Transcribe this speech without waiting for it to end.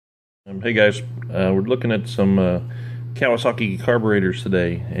Hey guys, we're looking at some Kawasaki carburetors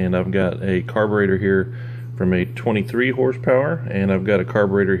today, and I've got a carburetor here from a 23 horsepower and I've got a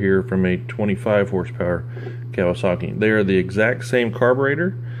carburetor here from a 25 horsepower Kawasaki. They are the exact same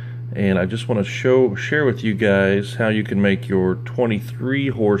carburetor, and I just want to share with you guys how you can make your 23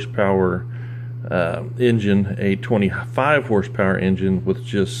 horsepower engine a 25 horsepower engine with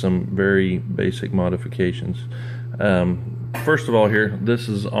just some very basic modifications. First of all, here, this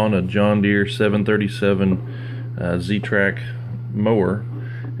is on a John Deere 737 Z-Track mower,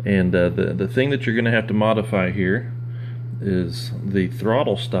 and the thing that you're going to have to modify here is the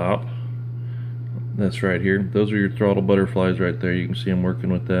throttle stop. That's right here. Those are your throttle butterflies right there. You can see I'm working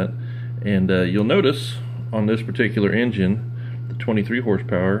with that, and you'll notice on this particular engine, the 23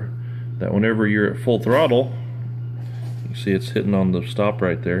 horsepower, that whenever you're at full throttle, you see it's hitting on the stop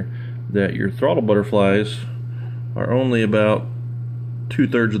right there, that your throttle butterflies are only about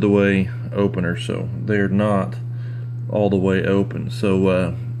 2/3 of the way open or so. They're not all the way open.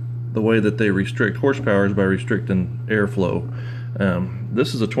 So the way that they restrict horsepower is by restricting airflow.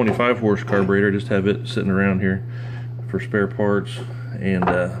 This is a 25 horse carburetor. I just have it sitting around here for spare parts, and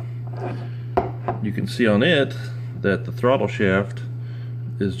you can see on it that the throttle shaft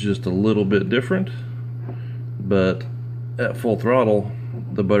is just a little bit different, but at full throttle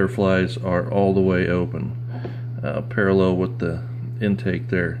the butterflies are all the way open. Parallel with the intake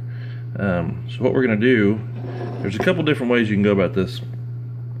there. So what we're going to do, there's a couple different ways you can go about this.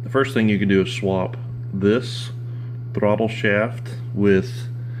 The first thing you can do is swap this throttle shaft with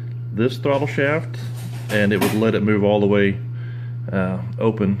this throttle shaft, and it would let it move all the way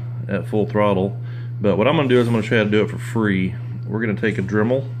open at full throttle. But what I'm going to do is I'm going to show you how to do it for free. We're going to take a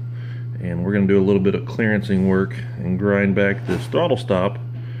Dremel and we're going to do a little bit of clearancing work and grind back this throttle stop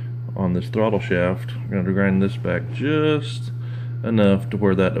on this throttle shaft. We're going to grind this back just enough to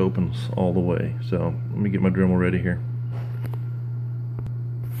where that opens all the way. So let me get my Dremel ready here.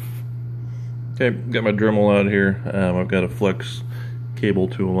 Okay, got my Dremel out here. I've got a flex cable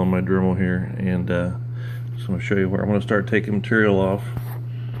tool on my Dremel here, and just want to show you where I'm going to start taking material off.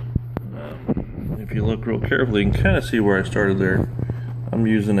 If you look real carefully, you can kind of see where I started there. I'm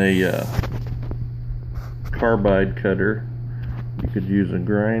using a carbide cutter. You could use a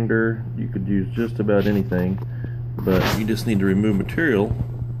grinder, you could use just about anything, but you just need to remove material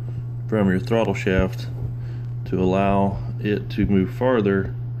from your throttle shaft to allow it to move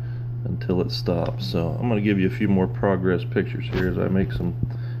farther until it stops. So I'm going to give you a few more progress pictures here as I make some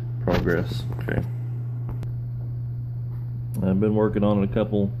progress. Okay, I've been working on it a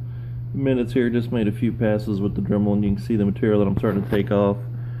couple minutes here, just made a few passes with the Dremel, and you can see the material that I'm starting to take off,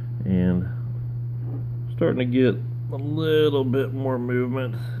 and starting to get a little bit more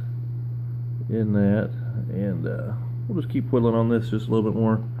movement in that, and we'll just keep whittling on this just a little bit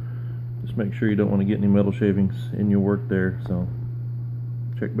more. Just make sure you don't want to get any metal shavings in your work there. So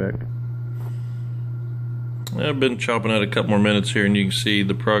check back. I've been chopping out a couple more minutes here, and you can see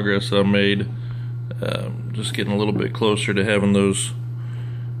the progress that I made. Just getting a little bit closer to having those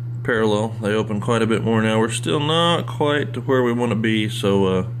parallel. They open quite a bit more now. We're still not quite to where we want to be, so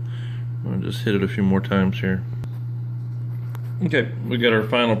I'm going to just hit it a few more times here. Okay, we got our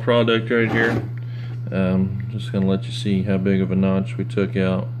final product right here. Just going to let you see how big of a notch we took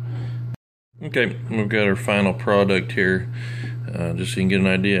out. Okay, we've got our final product here. Just so you can get an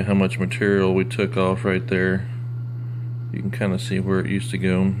idea how much material we took off right there. You can kind of see where it used to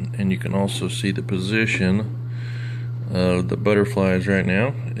go, and you can also see the position of the butterflies right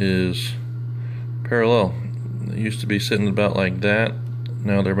now is parallel. They used to be sitting about like that.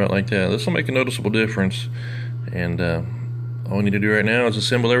 Now they're about like that. This will make a noticeable difference, and all we need to do right now is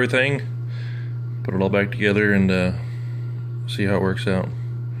assemble everything, put it all back together, and see how it works out.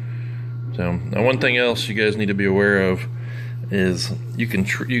 So now, one thing else you guys need to be aware of is you can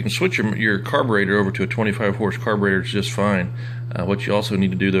switch your carburetor over to a 25 horse carburetor. It's just fine. What you also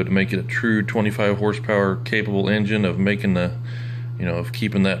need to do, though, to make it a true 25 horsepower capable engine of making of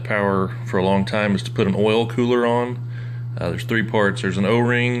keeping that power for a long time, is to put an oil cooler on. There's three parts. There's an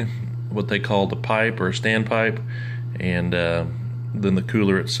O-ring, what they call the pipe or a standpipe, and then the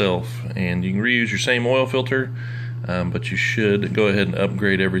cooler itself. And you can reuse your same oil filter, but you should go ahead and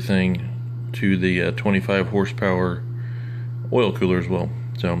upgrade everything to the 25 horsepower oil cooler as well.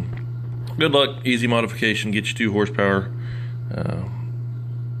 So good luck, easy modification, get you 2 horsepower.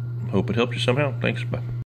 Hope it helped you somehow. Thanks, bye.